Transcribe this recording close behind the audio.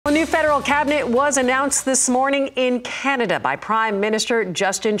new federal cabinet was announced this morning in Canada by Prime Minister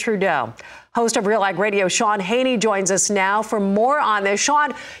Justin Trudeau. Host of Real Ag Radio, Shaun Haney, joins us now for more on this.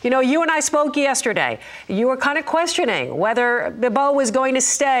 Shaun, you and I spoke yesterday. You were kind of questioning whether Bibeau was going to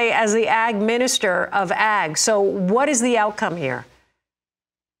stay as the Ag Minister of Ag. So what is the outcome here?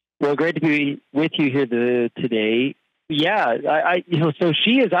 Well, great to be with you here today. Yeah, so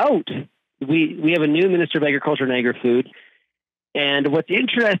she is out. We have a new Minister of Agriculture and Agri-Food. And what's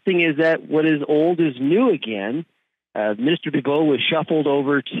interesting is that what is old is new again. Minister Bibeau was shuffled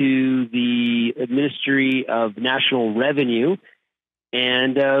over to the Ministry of National Revenue.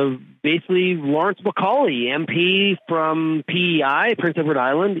 And basically, Lawrence Macaulay, MP from PEI, Prince Edward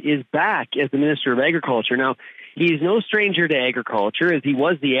Island, is back as the Minister of Agriculture. Now, he's no stranger to agriculture, as he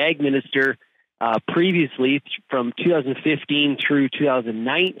was the Ag Minister previously from 2015 through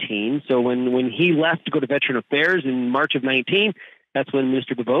 2019. So when he left to go to Veteran Affairs in March of 19, that's when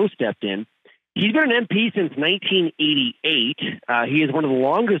Minister Bibeau stepped in. He's been an MP since 1988. He is one of the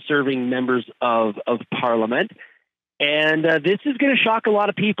longest-serving members of Parliament. And this is going to shock a lot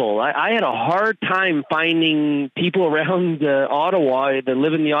of people. I had a hard time finding people around Ottawa that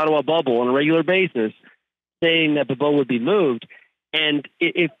live in the Ottawa bubble on a regular basis saying that Bibeau would be moved. And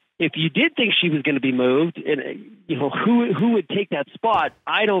if you did think she was going to be moved, and who would take that spot,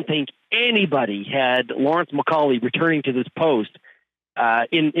 I don't think anybody had Lawrence Macaulay returning to this post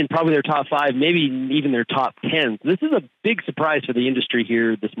in probably their top 5, maybe even their top 10. This is a big surprise for the industry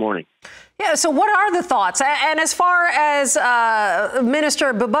here this morning. Yeah, so what are the thoughts? And as far as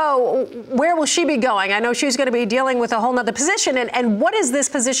Minister Bibeau, where will she be going? I know she's going to be dealing with a whole nother position. And what is this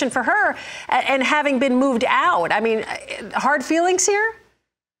position for her and having been moved out? I mean, hard feelings here?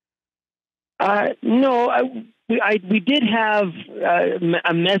 No, we did have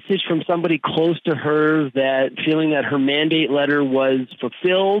a message from somebody close to her that feeling that her mandate letter was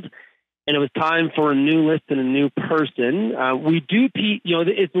fulfilled and it was time for a new list and a new person. We do,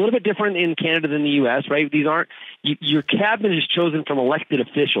 it's a little bit different in Canada than the U.S., right? These aren't, your cabinet is chosen from elected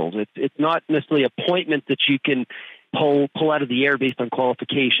officials. It's not necessarily appointments that you can pull out of the air based on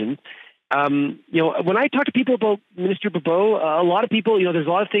qualifications. When I talk to people about Minister Bibeau, a lot of people, there's a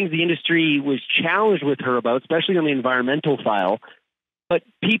lot of things the industry was challenged with her about, especially on the environmental file. But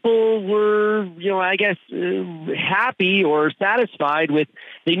people were, I guess, happy or satisfied with,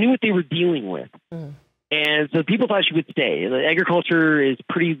 they knew what they were dealing with. Mm. And so people thought she would stay. Agriculture is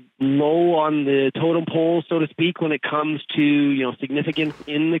pretty low on the totem pole, so to speak, when it comes to, significance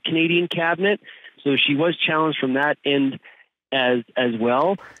in the Canadian cabinet. So she was challenged from that end as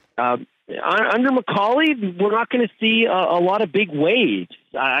well. Under Macaulay, we're not going to see a lot of big waves.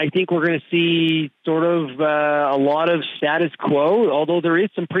 I think we're going to see sort of a lot of status quo, although there is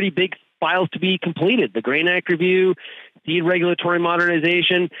some pretty big files to be completed. The Grain Act review, seed regulatory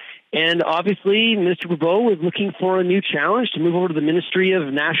modernization, and obviously Minister Bibeau was looking for a new challenge to move over to the Ministry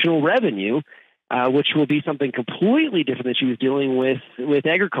of National Revenue, which will be something completely different than she was dealing with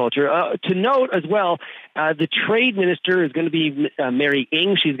agriculture. To note as well, the trade minister is going to be Mary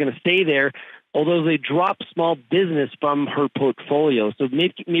Ng. She's going to stay there, although they dropped small business from her portfolio. So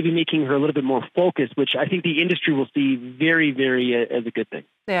maybe making her a little bit more focused, which I think the industry will see very, very as a good thing.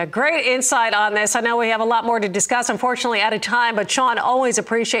 Yeah, great insight on this. I know we have a lot more to discuss, unfortunately, out of time. But, Shaun, always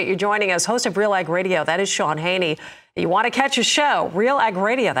appreciate you joining us. Host of Real Ag Radio, that is Shaun Haney. You want to catch his show, Real Ag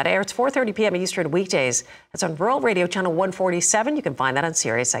Radio, that airs 4:30 p.m. Eastern weekdays. That's on Rural Radio Channel 147. You can find that on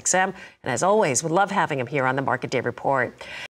Sirius XM. And as always, we love having him here on the Market Day Report.